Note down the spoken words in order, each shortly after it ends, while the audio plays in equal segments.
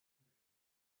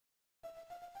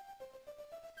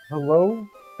Hello,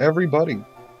 everybody,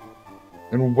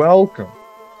 and welcome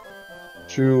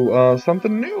to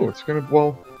something new.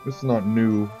 This is not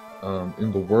new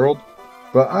in the world,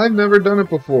 but I've never done it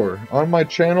before on my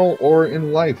channel or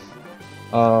in life.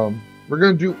 We're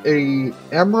gonna do a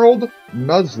Emerald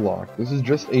Nuzlocke. This is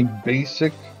just a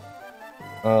basic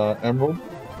Emerald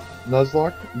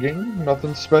Nuzlocke game.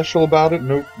 Nothing special about it.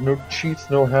 No cheats,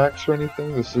 no hacks or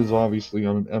anything. This is obviously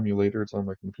on an emulator. It's on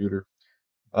my computer.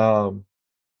 Um,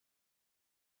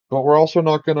 but we're also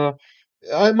not gonna.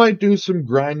 I might do some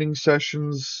grinding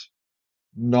sessions,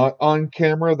 not on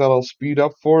camera, that I'll speed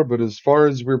up for, but as far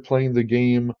as we're playing the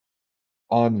game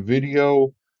on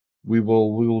video, we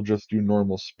will just do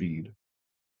normal speed.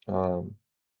 Um,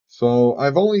 so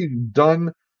I've only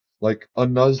done like a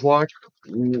Nuzlocke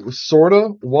sorta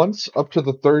once up to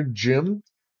the third gym.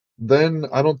 Then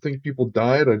I don't think people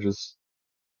died. I just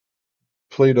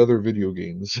played other video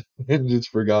games and just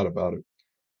forgot about it.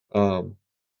 Um,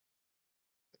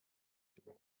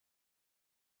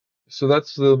 So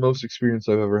that's the most experience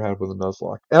I've ever had with a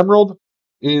Nuzlocke. Emerald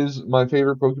is my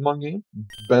favorite Pokemon game.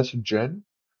 Best Gen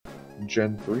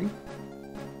 3.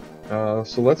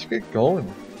 So let's get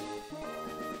going.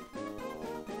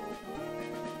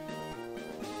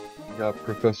 We got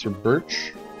Professor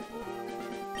Birch.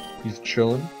 He's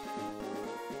chilling.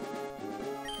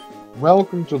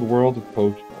 Welcome to the world of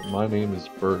Pokemon. My name is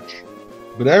Birch,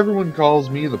 but everyone calls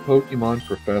me the Pokemon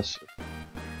Professor.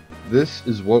 This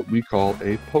is what we call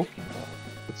a Pokemon.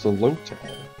 It's a Lotad.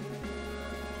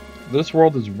 This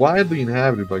world is widely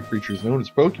inhabited by creatures known as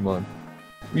Pokemon.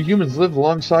 We humans live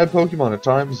alongside Pokemon at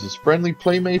times as friendly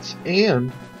playmates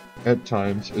and, at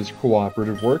times, as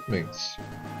cooperative workmates.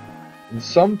 And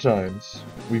sometimes,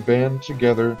 we band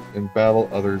together and battle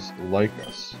others like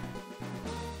us.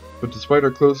 But despite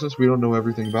our closeness, we don't know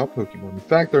everything about Pokemon. In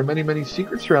fact, there are many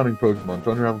secrets surrounding Pokemon.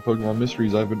 To unravel Pokemon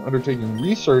mysteries, I've been undertaking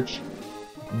research.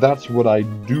 That's what I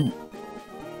do.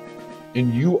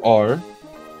 And you are...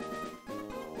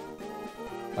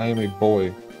 I am a boy.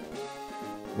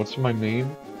 What's my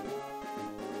name?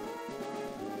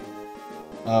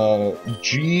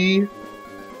 G...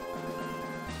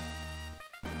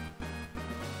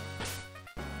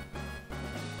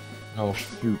 Oh,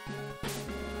 shoot.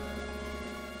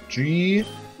 G.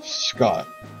 Scott.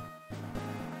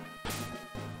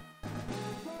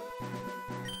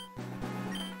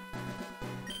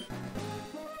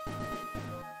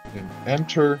 And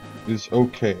enter is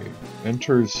okay.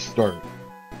 Enter is start.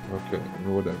 Okay,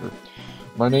 whatever.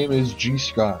 My name is G.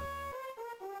 Scott.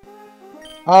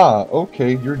 Ah,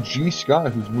 okay, you're G.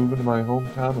 Scott, who's moving to my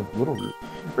hometown of Little Root.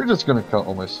 We're just gonna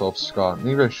call myself Scott.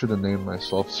 Maybe I should have named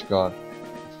myself Scott.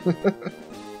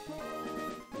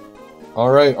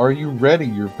 Alright, are you ready?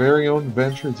 Your very own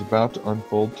adventure is about to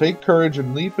unfold. Take courage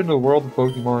and leap into the world of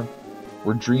Pokemon,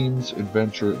 where dreams,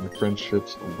 adventure, and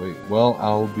friendships await. Well,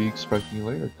 I'll be expecting you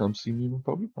later. Come see me in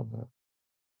Pokemon Lab.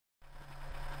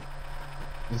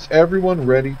 Is everyone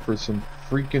ready for some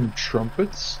freaking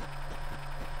trumpets?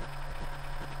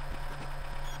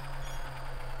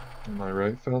 Am I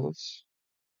right, fellas?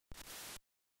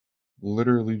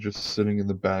 Literally just sitting in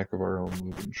the back of our own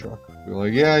moving truck. We're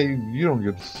like, yeah, you don't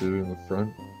get to sit in the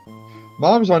front.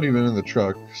 Mom's not even in the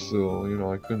truck, so,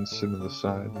 I couldn't sit in the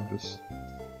side. I'm just...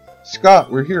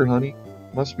 Scott, we're here, honey.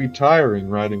 Must be tiring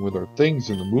riding with our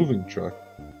things in the moving truck.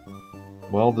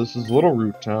 Well, this is Little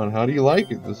Root Town. How do you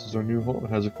like it? This is our new home. It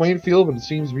has a quaint feel, but it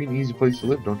seems to be an easy place to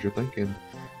live, don't you think? And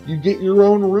you get your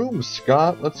own room,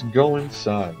 Scott. Let's go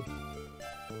inside.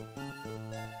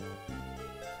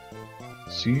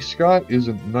 See, Scott,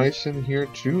 isn't nice in here,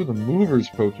 too? The movers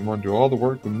Pokemon do all the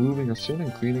work of moving us in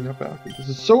and cleaning up after. This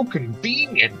is so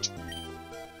convenient!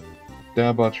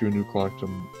 Dad bought you a new clock to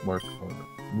mark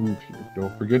move here.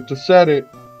 Don't forget to set it.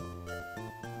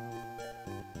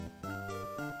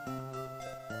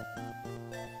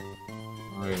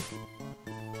 Alright.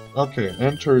 Okay,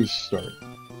 enter is start.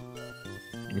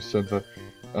 We said that.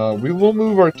 We will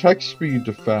move our text speed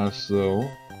to fast, though.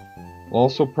 We'll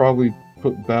also probably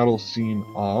put battle scene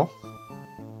off.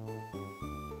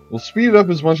 We'll speed it up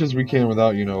as much as we can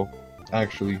without,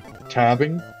 actually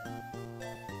tabbing.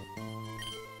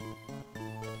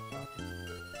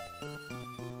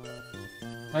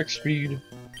 Max speed.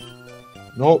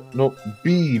 Nope.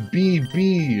 B.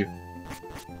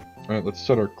 Alright, let's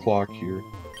set our clock here.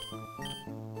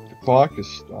 The clock is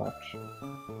stopped.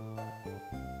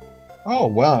 Oh,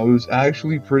 wow, it was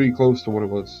actually pretty close to what it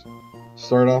was.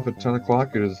 Start off at 10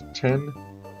 o'clock, it is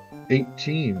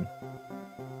 10:18.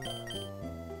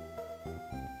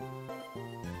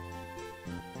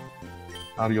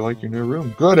 How do you like your new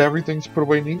room? Good, everything's put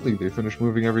away neatly. They finished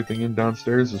moving everything in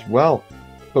downstairs as well.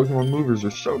 Pokemon movers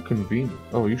are so convenient.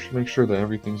 Oh, you should make sure that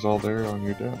everything's all there on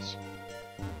your desk.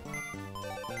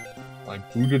 I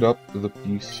booted up the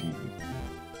PC.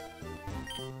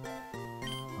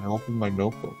 I opened my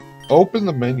notebook. Open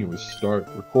the menu with start.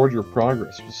 Record your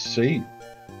progress with save.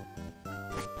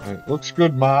 Alright, looks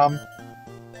good, Mom.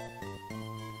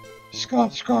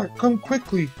 Scott, come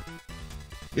quickly.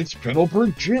 It's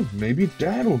Petalburg Gym. Maybe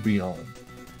Dad will be on.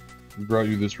 We brought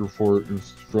you this report in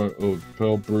front of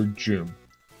Petalburg Gym.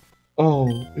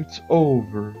 Oh, it's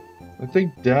over. I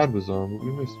think Dad was on, but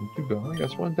we missed him too bad. I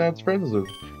guess one of Dad's friends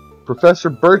lives. Professor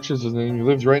Birch is his name. He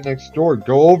lives right next door.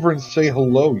 Go over and say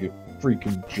hello, you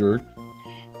freaking jerk.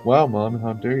 Wow, Mom,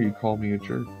 how dare you call me a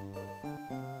jerk?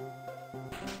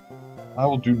 I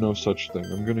will do no such thing.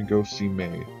 I'm gonna go see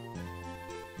May.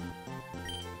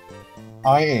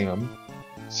 I am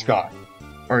Scott,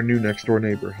 our new next-door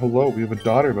neighbor. Hello, we have a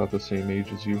daughter about the same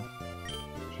age as you.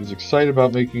 She's excited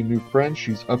about making a new friend.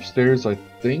 She's upstairs, I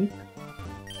think.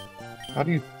 How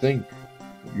do you think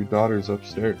that your daughter's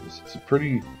upstairs? It's a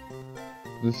pretty...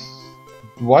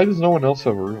 Why does no one else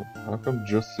have a room? How come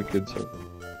just the kids have a room?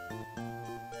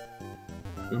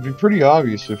 It would be pretty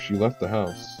obvious if she left the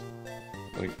house.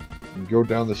 Like, you go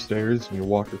down the stairs and you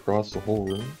walk across the whole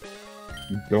room.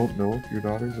 You don't know if your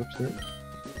daughter's upstairs.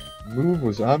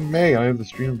 I'm May. I have the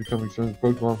stream of becoming friends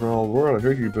with Pokemon from all over the world. I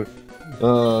heard you, but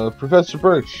Professor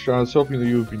Birch, I was hoping that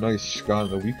you would be nice, Scott,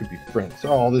 and that we could be friends.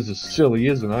 Oh, this is silly,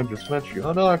 isn't it? I just met you.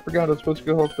 Oh no, I forgot. I was supposed to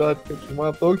go help Dad catch some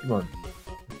wild Pokemon.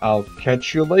 I'll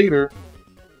catch you later.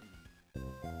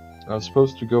 I was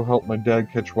supposed to go help my dad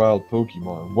catch wild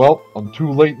Pokemon. Well, I'm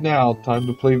too late now. Time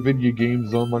to play video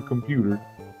games on my computer.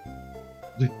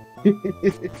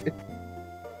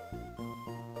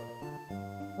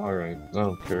 Alright, I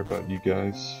don't care about you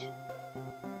guys.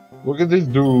 Look at this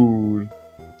dude.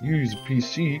 You use a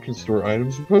PC, you can store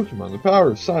items and Pokemon. The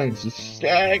power of science is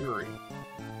staggering.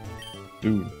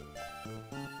 Dude.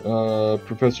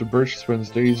 Professor Birch spends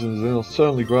days in his and he'll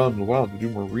suddenly go out in the wild to do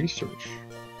more research.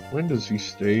 When does he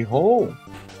stay home?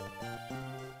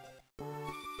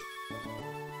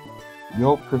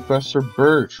 Yo, Professor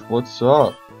Birch, what's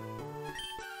up?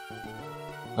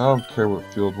 I don't care what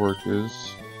fieldwork is.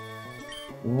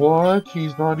 What?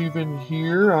 He's not even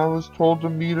here? I was told to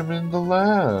meet him in the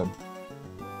lab.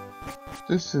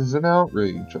 This is an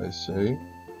outrage, I say.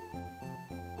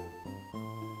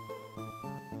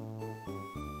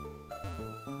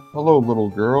 Hello, little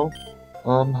girl.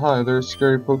 Hi, there's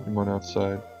scary Pokemon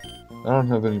outside. I don't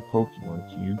have any Pokemon.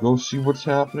 Can you go see what's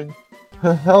happening?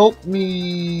 Help me!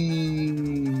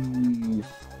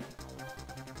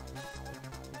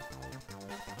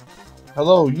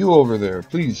 Hello, you over there.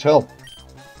 Please, help.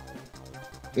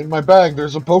 In my bag,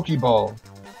 there's a Pokeball.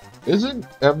 Isn't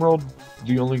Emerald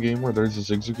the only game where there's a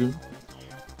Zigzagoon?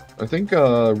 I think,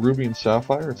 Ruby and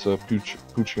Sapphire, it's a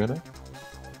Poochyena.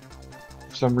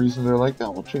 For some reason, they're like, oh,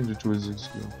 we'll change it to a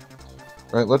Zigzagoon.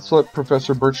 Alright, let's let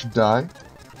Professor Birch die.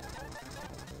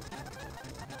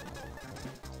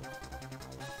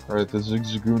 Alright, the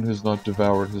Zigzagoon has not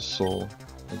devoured his soul.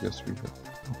 I guess we have.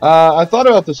 I thought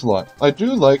about this a lot. I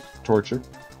do like Torchic,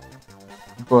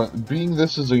 but being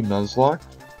this is a Nuzlocke,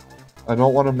 I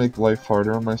don't want to make life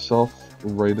harder on myself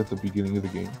right at the beginning of the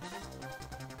game.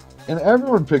 And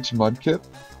everyone picks Mudkip,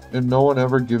 and no one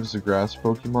ever gives the grass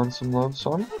Pokemon some love,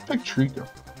 so I'm gonna pick Trico.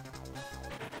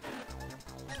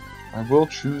 I will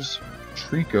choose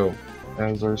Trico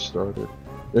as our starter.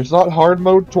 It's not hard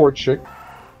mode Torchic,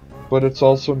 but it's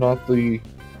also not the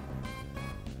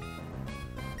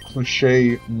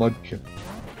cliche Mudkip.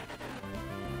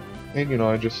 And you know,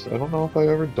 I don't know if I've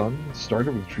ever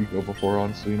started with Trico before,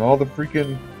 honestly. In all the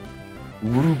freaking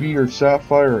Ruby or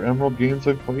Sapphire or Emerald games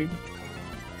I've played,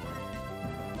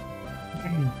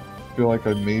 I feel like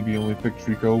I maybe only picked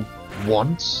Trico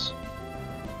once.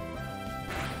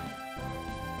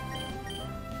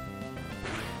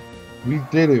 We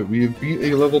did it! We have beat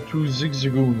a level 2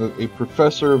 Zigzagoon that a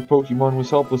professor of Pokemon was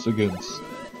helpless against.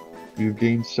 We have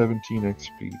gained 17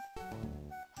 XP.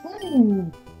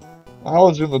 Ooh. I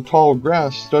was in the tall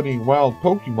grass studying wild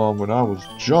Pokemon when I was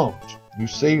jumped. You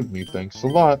saved me, thanks a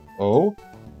lot. Oh?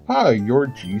 Hi, you're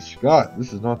G. Scott.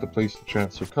 This is not the place to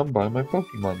chat, so come by my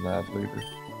Pokemon lab later.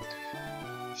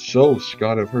 So,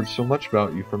 Scott, I've heard so much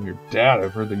about you from your dad.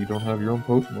 I've heard that you don't have your own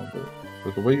Pokemon,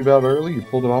 but the way you out early, you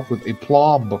pulled it off with a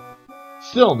plomb.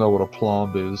 Still know what a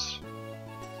plomb is.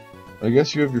 I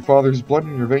guess you have your father's blood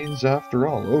in your veins after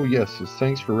all. Oh yes, as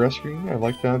thanks for rescuing me, I'd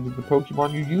like to have the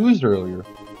Pokemon you used earlier.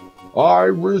 I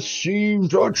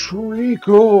received a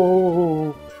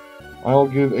Trico! I'll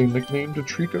give a nickname to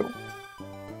Trico.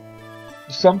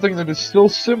 Something that is still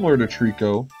similar to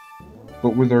Trico,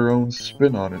 but with our own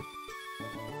spin on it.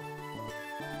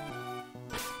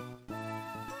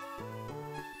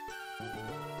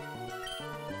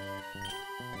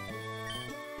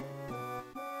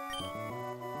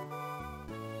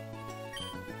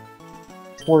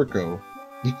 Twerko.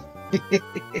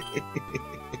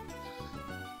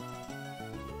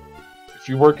 If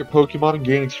you work at Pokemon and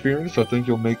gain experience, I think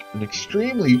you'll make an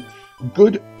extremely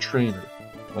good trainer.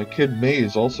 My kid May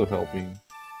is also helping.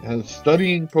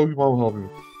 Studying Pokemon will help me.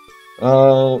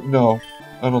 No.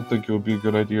 I don't think it would be a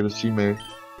good idea to see May.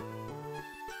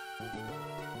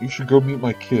 You should go meet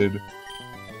my kid.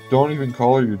 Don't even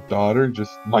call her your daughter,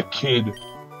 just my kid.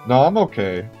 No, I'm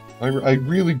okay. I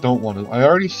really don't want to. I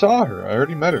already saw her. I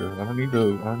already met her. I don't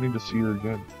need to see her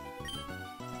again.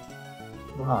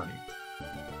 Ronnie.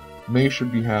 May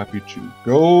should be happy too.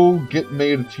 Go get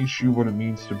May to teach you what it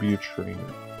means to be a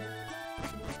trainer.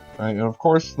 Right, and of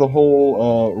course the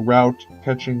whole route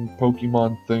catching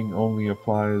Pokemon thing only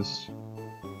applies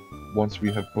once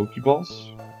we have Pokeballs.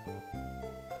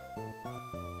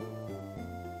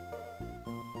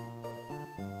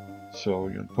 So,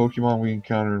 you know, Pokemon we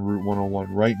encounter in Route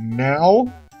 101 right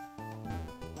now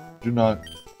do not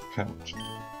count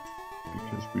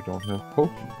because we don't have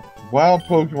Pokemon. Wild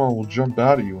Pokemon will jump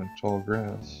out at you in tall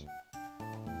grass.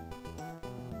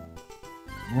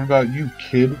 What about you,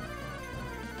 kid?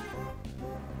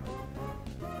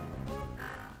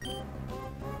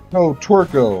 Oh,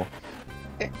 Twerko!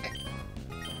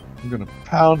 I'm gonna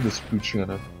pound this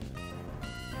Poochyena.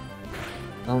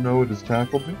 Oh no, it has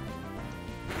tackled me?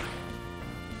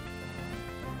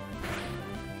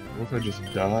 What if I just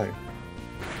die?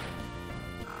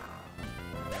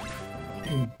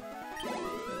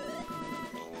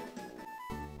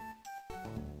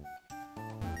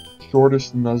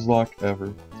 Shortest Nuzlocke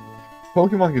ever.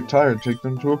 Pokemon get tired, take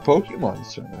them to a Pokemon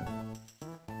Center.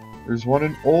 There's one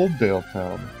in Oldale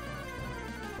Town.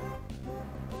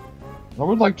 I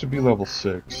would like to be level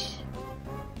 6.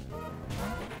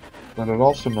 But I'd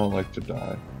also not like to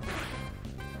die.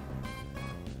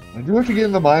 I do have to get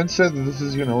in the mindset that this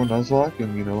is, you know, a Nuzlocke,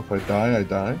 and, you know, if I die, I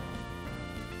die.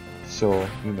 So,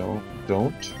 you know,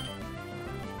 don't.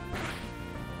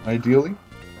 Ideally.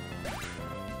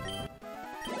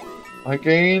 I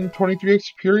gained 23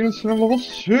 experience and I'm level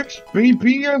 6,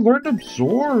 baby! I learned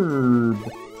Absorb!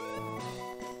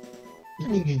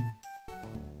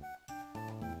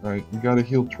 Alright, we gotta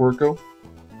heal Twerko.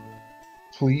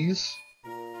 Please.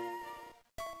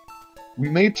 We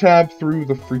may tab through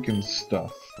the freaking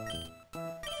stuff.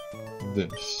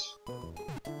 This.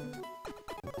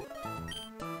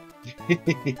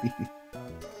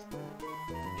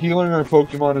 Healing our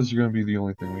Pokemon is gonna be the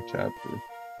only thing we tab through.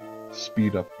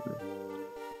 Speed up through.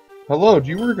 Hello, do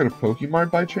you work at a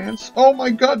Pokemart by chance? Oh my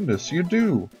goodness, you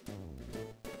do!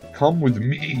 Come with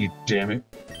me, damn it.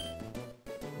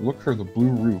 Look for the blue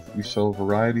roof. We sell a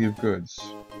variety of goods.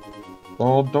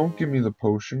 Oh, don't give me the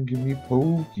potion, give me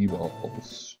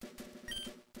Pokeballs.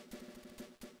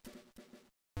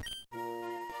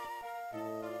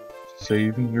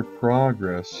 Saving your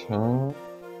progress, huh?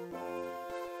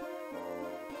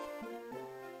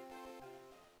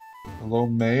 Hello,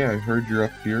 May, I heard you're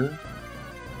up here.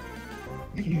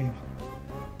 You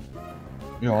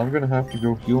know, I'm gonna have to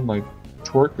go heal my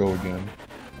Twerko again.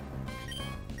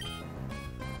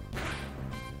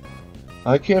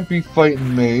 I can't be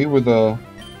fighting May with a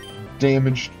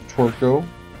damaged Twerko.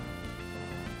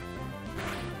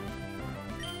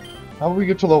 How do we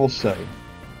get to level 7?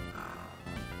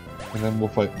 And then we'll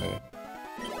fight May.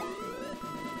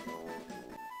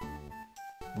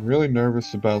 I'm really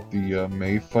nervous about the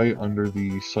May fight under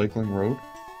the cycling road.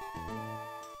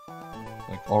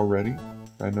 Like, already.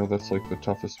 I know that's like the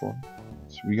toughest one.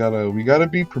 So we gotta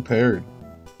be prepared.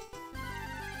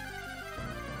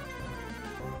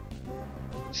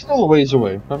 Still a ways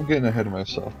away. I'm getting ahead of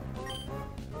myself.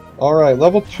 Alright,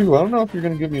 level 2. I don't know if you're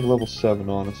gonna give me level 7,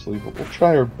 honestly, but we'll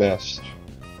try our best.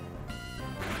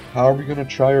 How are we gonna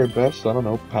try our best? I don't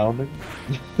know, pounding?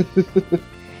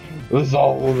 This is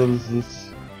all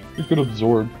this. We could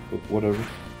absorb, but whatever.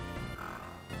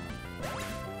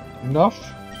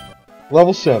 Enough?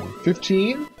 Level 7.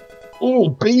 15? Oh,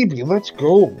 baby, let's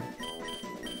go!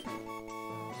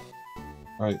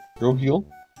 Alright, go heal.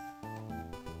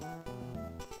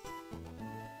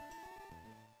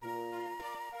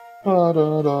 Da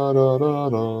da da da da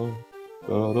da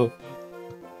da da.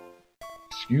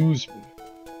 Excuse me.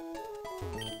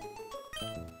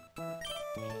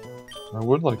 I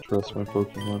would like to rest my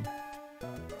Pokemon.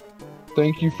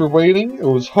 Thank you for waiting. It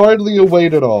was hardly a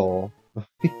wait at all.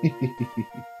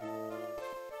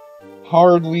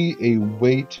 Hardly a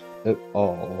wait at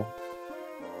all.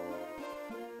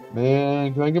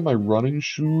 Man, can I get my running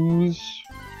shoes?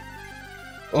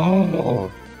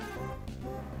 Oh!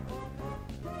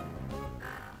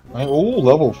 Oh,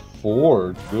 level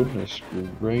 4. Goodness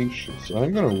gracious.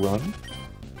 I'm gonna run.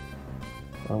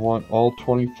 I want all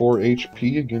 24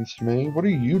 HP against May. What are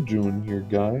you doing here,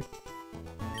 guy?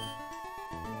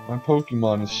 My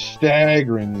Pokemon is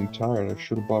staggeringly tired. I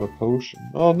should have bought a potion.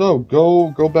 Oh no,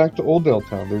 go back to Oldale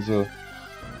Town. There's a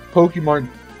Pokemon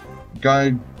guy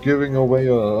giving away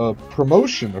a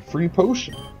promotion, a free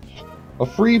potion. A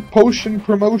free potion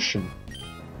promotion.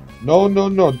 No,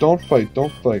 don't fight,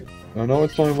 don't fight. I know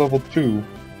it's only level 2,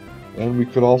 and we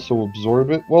could also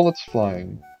absorb it. Well, it's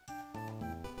flying.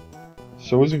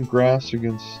 So isn't grass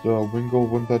against Wingull,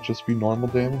 wouldn't that just be normal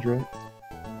damage, right?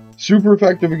 Super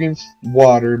effective against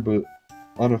water, but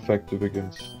ineffective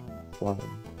against flying,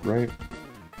 right?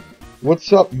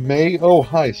 What's up, May? Oh,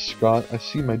 hi, Scott. I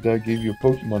see my dad gave you a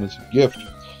Pokemon as a gift.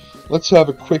 Let's have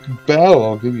a quick battle.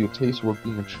 I'll give you a taste of what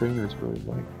being a trainer is really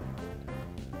like.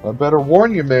 I better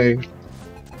warn you, May.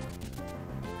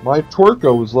 My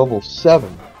Torkoal is level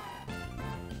 7.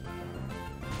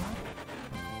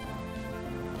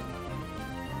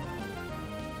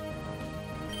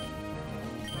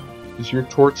 Is your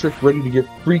Torchic ready to get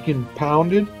freaking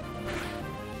pounded?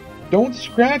 Don't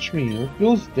scratch me, it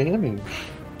feels damaged.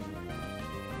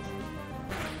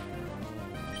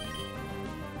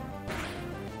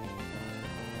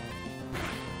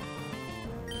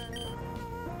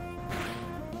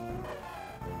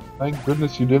 Thank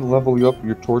goodness you didn't level up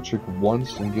your Torchic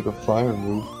once and get a fire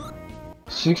move.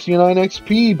 69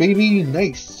 XP, baby!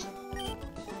 Nice!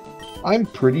 I'm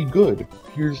pretty good.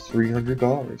 Here's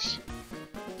 $300.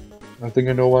 I think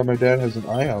I know why my dad has an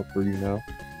eye out for you now.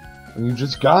 And you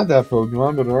just got that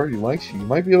Pokemon, but it already likes you. You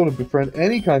might be able to befriend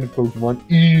any kind of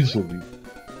Pokemon easily.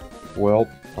 Well,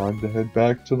 time to head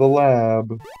back to the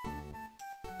lab.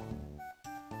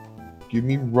 Give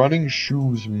me running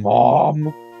shoes,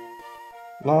 Mom!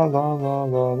 La la la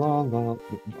la la la.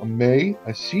 May,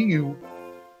 I see you.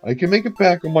 I can make it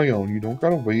back on my own. You don't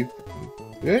gotta wait for me.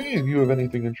 Do any of you have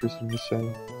anything interesting to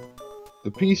say? The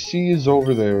PC is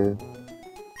over there.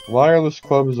 Wireless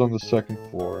Club is on the 2nd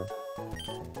floor.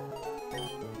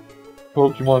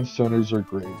 Pokemon centers are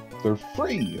great. They're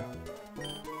free!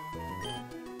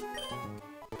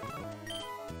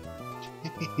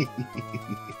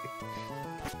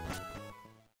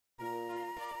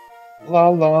 La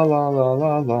la la la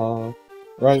la la.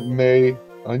 Right, May?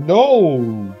 I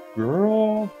know,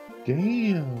 girl.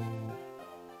 Damn.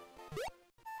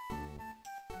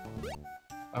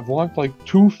 I've walked like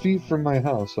 2 feet from my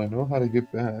house. I know how to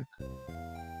get back.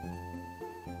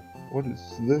 What is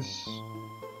this?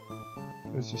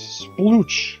 There's a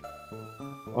splooch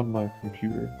on my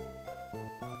computer.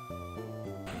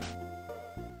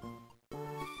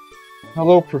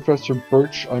 Hello, Professor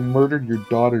Birch. I murdered your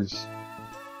daughter's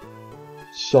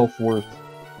self-worth.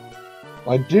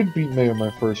 I did beat May on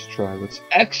my first try. That's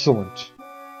excellent.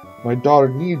 My daughter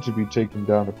needs to be taken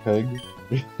down a peg.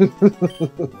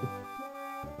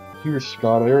 Here,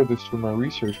 Scott, I heard this from my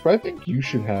research, but I think you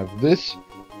should have this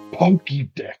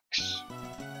Pokédex.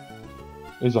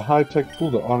 It's a high-tech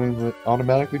tool that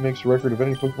automatically makes a record of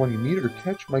any Pokemon you meet or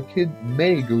catch. My kid,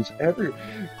 May, goes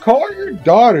everywhere. Call her your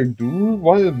daughter, dude.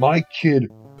 Why my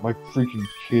kid? My freaking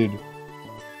kid.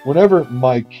 Whenever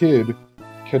my kid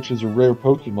catches a rare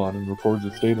Pokemon and records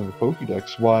its data in the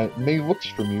Pokédex, why, May looks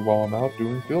for me while I'm out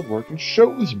doing field work and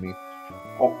shows me.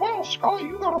 Oh, wow, Scott,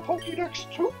 you got a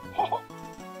Pokédex too?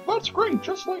 That's great,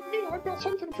 just like me, I've got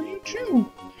something for you too.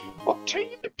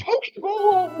 Obtain the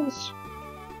Pokeballs!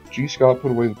 G. Scott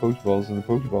put away the Pokeballs in the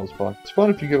Pokeballs pocket. It's fun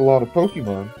if you get a lot of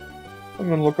Pokemon. I'm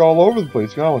gonna look all over the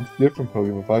place. I want different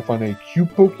Pokemon. If I find a cute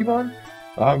Pokemon,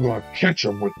 I'm gonna catch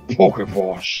them with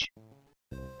Pokeballs.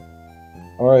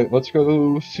 Alright, let's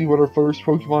go see what our first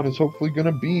Pokemon is hopefully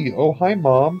gonna be. Oh, hi,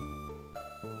 Mom.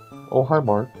 Oh, hi,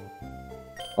 Mark.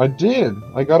 I did!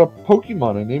 I got a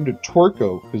Pokemon. I named it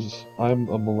Torkoal, because I'm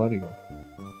a millennial.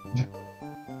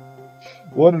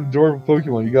 What an adorable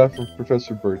Pokemon you got from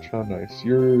Professor Birch. How nice.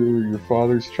 You're your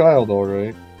father's child,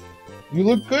 alright. You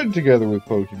look good together with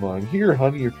Pokemon. Here,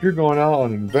 honey, if you're going out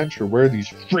on an adventure, wear these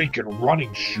freaking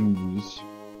running shoes.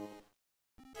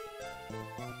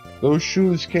 Those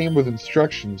shoes came with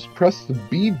instructions. Press the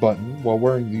B button while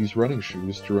wearing these running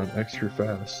shoes to run extra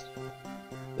fast.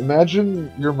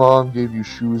 Imagine your mom gave you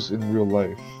shoes in real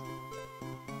life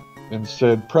and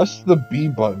said, press the B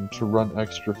button to run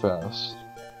extra fast.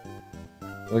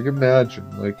 Like, imagine,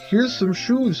 like, here's some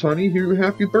shoes, honey, here,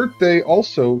 happy birthday.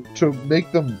 Also, to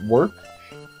make them work,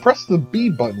 press the B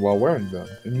button while wearing them,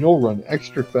 and you'll run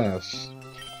extra fast.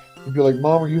 You'd be like,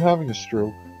 Mom, are you having a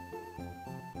stroke?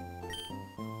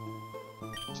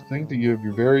 To think that you have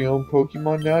your very own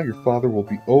Pokemon now, your father will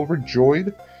be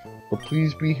overjoyed. But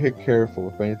please be careful.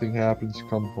 If anything happens,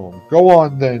 come home. Go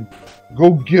on then.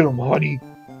 Go get him, honey.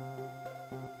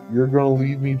 You're gonna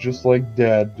leave me just like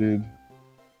Dad did.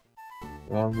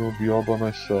 I'm gonna be all by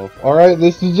myself. Alright,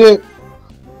 this is it!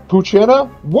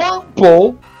 Poochenna?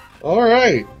 Wurmple!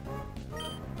 Alright.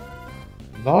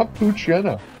 Not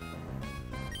Poochenna.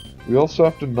 We also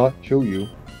have to not kill you.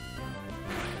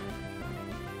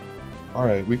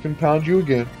 Alright, we can pound you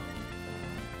again.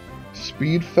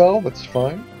 Speed fell, that's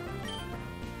fine.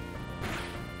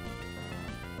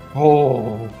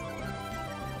 Oh.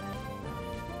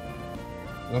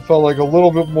 That felt like a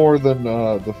little bit more than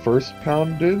the first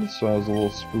pound did, so I was a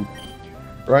little spooked.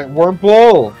 Right,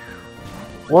 Wurmple!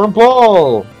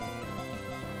 Wurmple!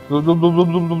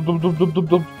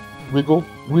 Wiggle,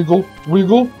 wiggle,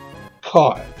 wiggle.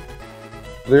 Caught.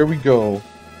 There we go.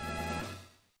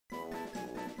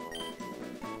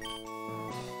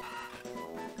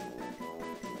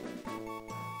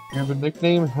 You have a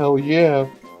nickname? Hell yeah.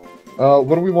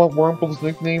 What do we want Wurmple's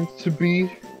nickname to be?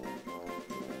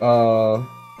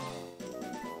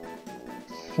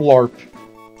 Flarp.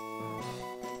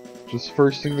 Just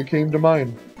first thing that came to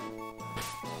mind.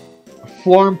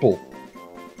 Flarmple.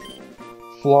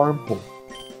 Flarmple.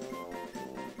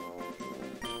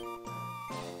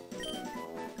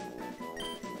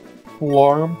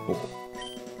 Flarmple.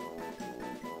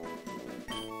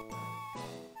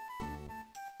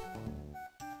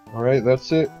 Alright,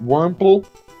 that's it. Wurmple.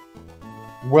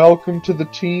 Welcome to the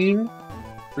team.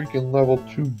 Freaking level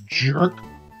 2 jerk.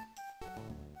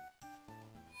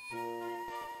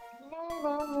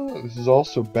 This is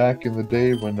also back in the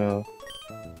day when,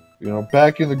 you know,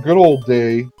 back in the good old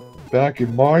day, back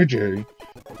in my day,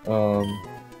 the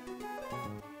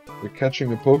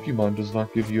catching a Pokemon does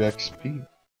not give you XP.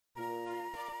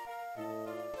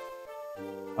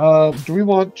 Do we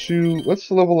want to... Let's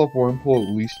level up Wurmple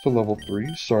at least to level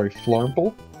 3. Sorry,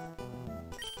 Flarmple.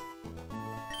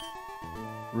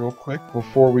 Real quick,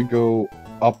 before we go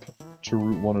up to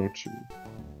Route 102.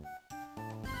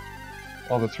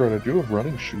 Oh, that's right, I do have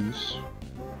running shoes.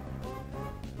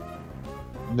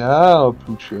 Now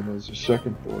Poochenna is a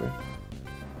second boy.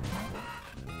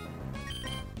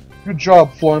 Good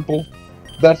job, Flarmple.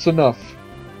 That's enough.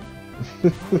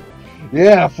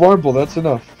 Yeah, Flarmple, that's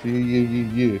enough.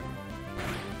 Yeah.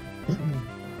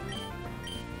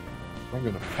 I'm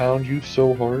gonna pound you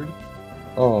so hard.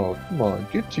 Oh, come on,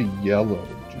 get to yellow,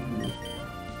 dude.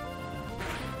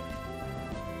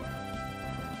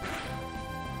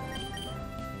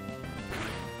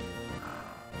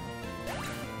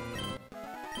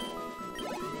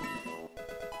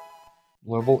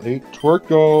 Level 8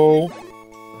 Twerko!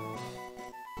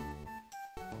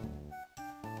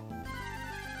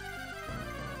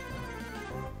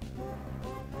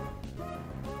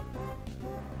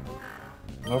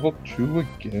 Level 2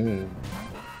 again.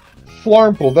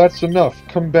 Flarmple, that's enough.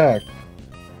 Come back.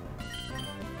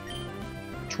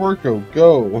 Twerko,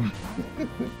 go.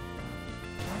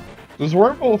 Does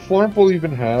Flarmple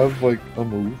even have, like, a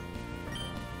move?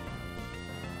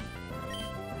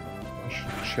 I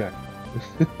should check.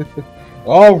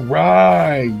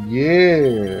 Alright,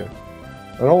 yeah.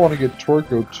 I don't want to get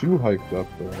Twerko too hyped up,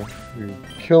 though. You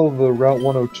kill the Route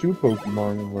 102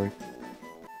 Pokemon and, like...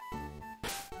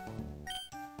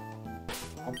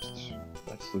 Oops.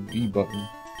 That's the B button.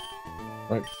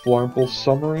 Right, Flarmple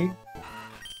summary.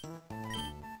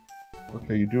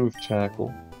 Okay, you do have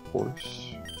Tackle, of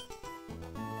course.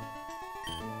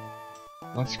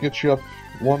 Let's get you up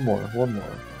one more.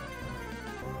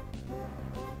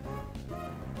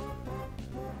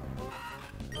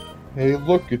 Hey,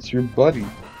 look, it's your buddy.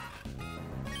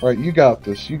 Alright, you got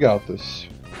this.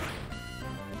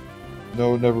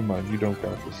 No, never mind. You don't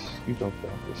got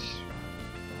this.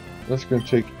 That's gonna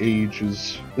take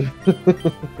ages.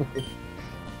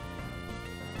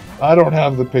 I don't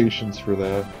have the patience for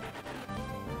that.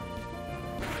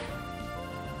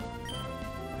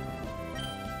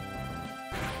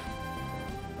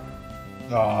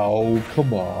 Oh,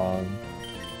 come on.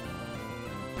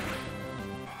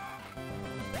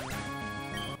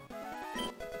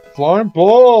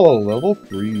 Flarmple! Level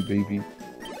 3, baby.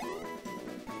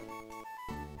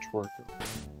 Twerko.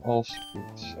 All speed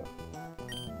set.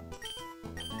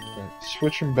 Right,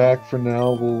 switching back for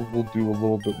now. We'll do a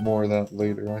little bit more of that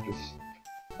later.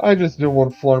 I just didn't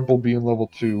want Flarmple being level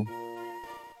 2.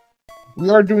 We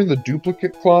are doing the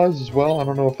duplicate clause as well. I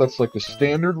don't know if that's like a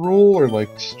standard rule or like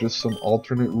just some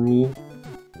alternate rule.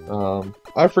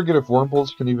 I forget if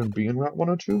Wurmples can even be in Route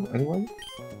 102 anyway.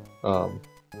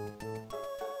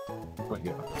 But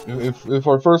yeah, if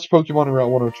our first Pokemon in Route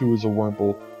 102 is a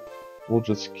Wurmple, we'll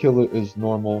just kill it as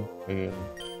normal, and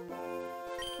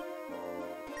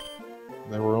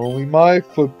they were only my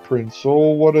footprints. Oh,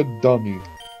 what a dummy.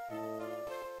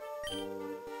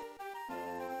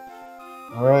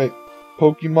 Alright,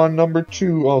 Pokemon number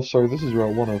 2. Oh, sorry, this is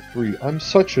Route 103. I'm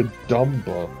such a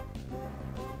dumba.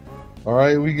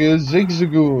 Alright, we get a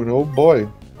Zigzagoon. Oh boy.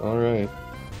 Alright.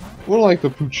 We don't like the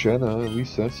Poochyena. At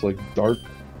least that's like dark.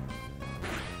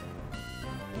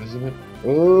 Isn't it?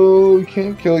 Oh, we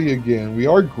can't kill you again. We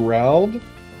are growled.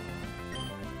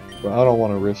 But I don't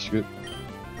want to risk it.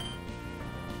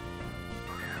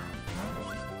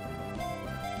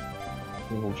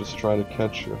 We'll just try to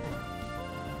catch you.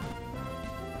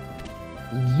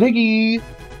 Ziggy!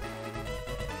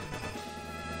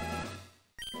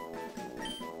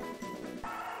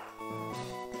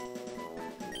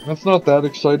 That's not that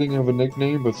exciting of a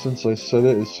nickname, but since I said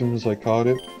it as soon as I caught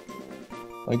it,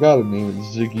 I gotta name it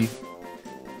Ziggy.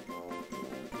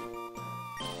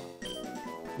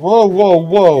 Whoa, whoa,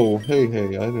 whoa! Hey,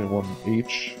 hey, I didn't want an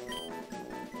H.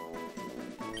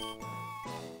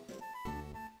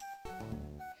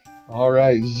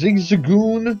 Alright,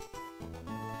 Zigzagoon,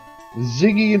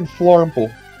 Ziggy, and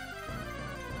Flarmple.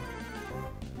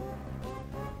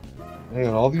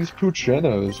 Man, all these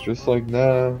Poochyena just like,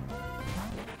 nah.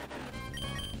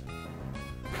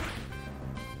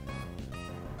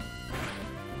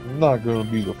 I'm not gonna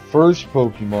be the first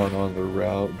Pokemon on the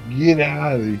route. Get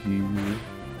out of here.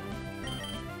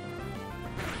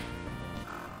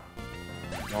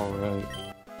 Alright.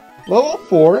 Level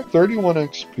 4, 31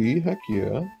 XP, heck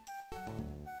yeah.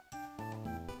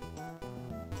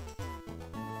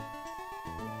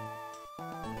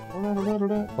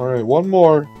 Alright, one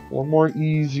more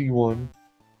easy one.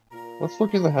 Let's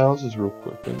look in the houses real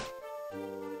quick.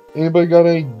 Anybody got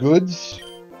any goods?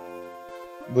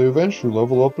 They eventually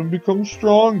level up and become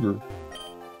stronger.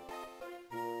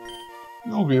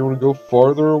 You'll be able to go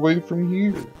farther away from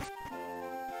here.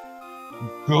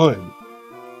 Good.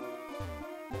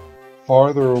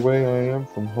 Farther away I am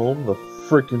from home, the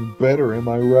frickin' better, am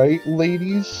I right,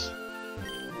 ladies?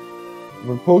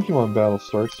 When Pokemon battle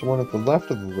starts, the one at the left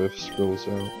of the list goes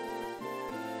out.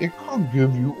 It could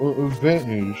give you an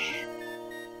advantage.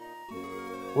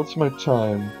 What's my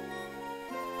time?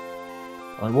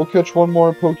 Alright, we'll catch one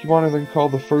more Pokemon and then call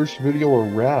the first video a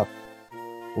wrap.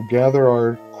 We'll gather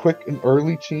our quick and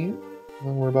early team,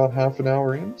 and we're about half an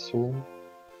hour in, so...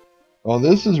 Oh,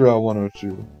 this is Route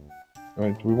 102.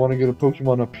 Alright, do we want to get a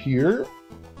Pokemon up here?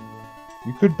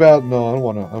 You could battle... No,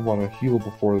 I want to heal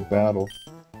before the battle.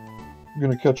 I'm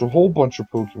gonna catch a whole bunch of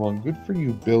Pokemon. Good for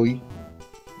you, Billy.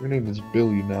 Your name is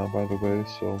Billy now, by the way,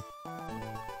 so...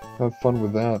 Have fun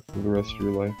with that for the rest of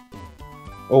your life.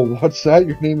 Oh, what's that?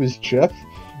 Your name is Jeff?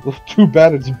 Well, too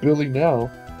bad it's Billy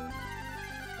now.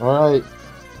 Alright.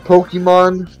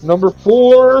 Pokemon number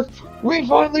 4! We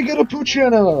finally get a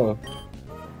Poochyena!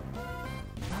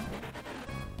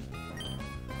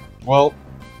 Well...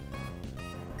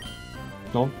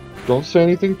 Don't say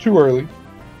anything too early.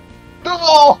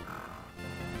 Oh!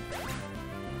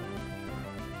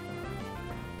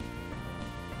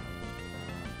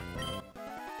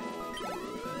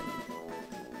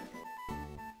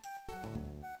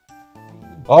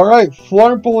 Alright,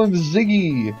 Flarmple and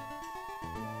Ziggy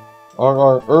are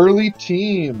our early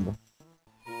team.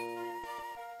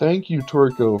 Thank you,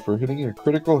 Torko, for hitting a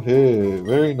critical hit.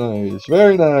 Very nice,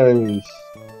 very nice.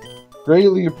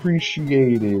 Greatly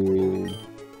appreciated.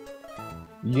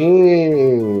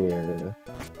 Yeah.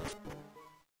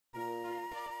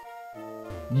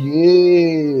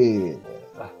 Yeah.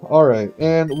 Alright,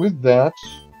 and with that,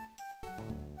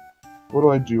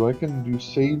 what do? I can do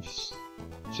save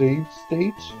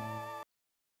state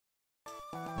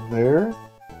there,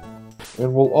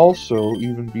 and we'll also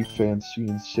even be fancy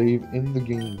and save in the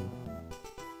game.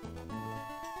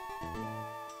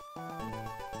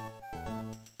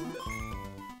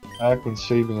 Back when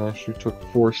saving actually took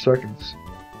 4 seconds.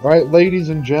 Alright, ladies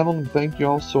and gentlemen, thank you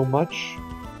all so much.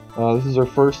 This is our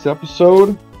first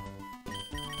episode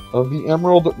of the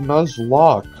Emerald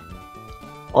Nuzlocke.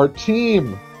 Our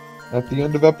team at the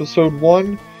end of episode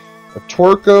 1, a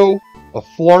Torko, a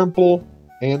Flarmple,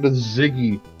 and a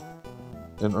Ziggy.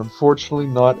 And unfortunately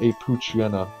not a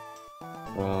Poochyena.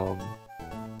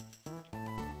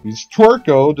 These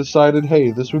Torko decided,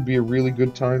 hey, this would be a really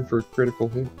good time for a critical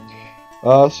hit.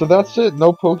 So that's it.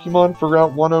 No Pokemon for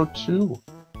Route 102.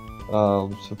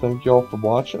 So thank you all for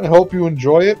watching. I hope you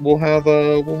enjoy it. We'll have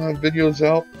videos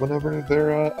out whenever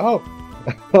they're out.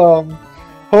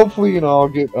 Hopefully, I'll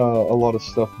get a lot of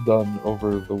stuff done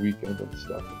over the weekend and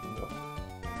stuff.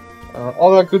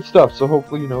 All that good stuff. So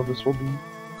hopefully, this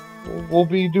we'll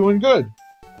be doing good.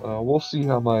 We'll see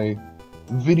how my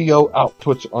video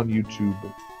output on YouTube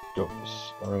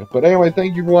goes. Alright, but anyway,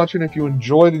 thank you for watching. If you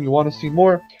enjoyed and you want to see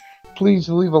more, please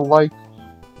leave a like,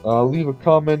 leave a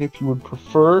comment if you would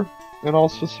prefer. and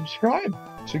also subscribe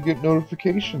to get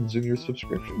notifications in your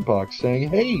subscription box saying,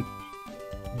 hey,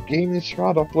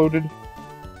 Gamingscot uploaded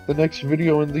the next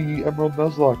video in the Emerald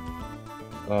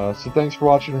Nuzlocke. So thanks for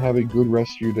watching and have a good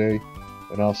rest of your day,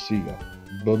 and I'll see ya.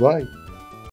 Bye-bye.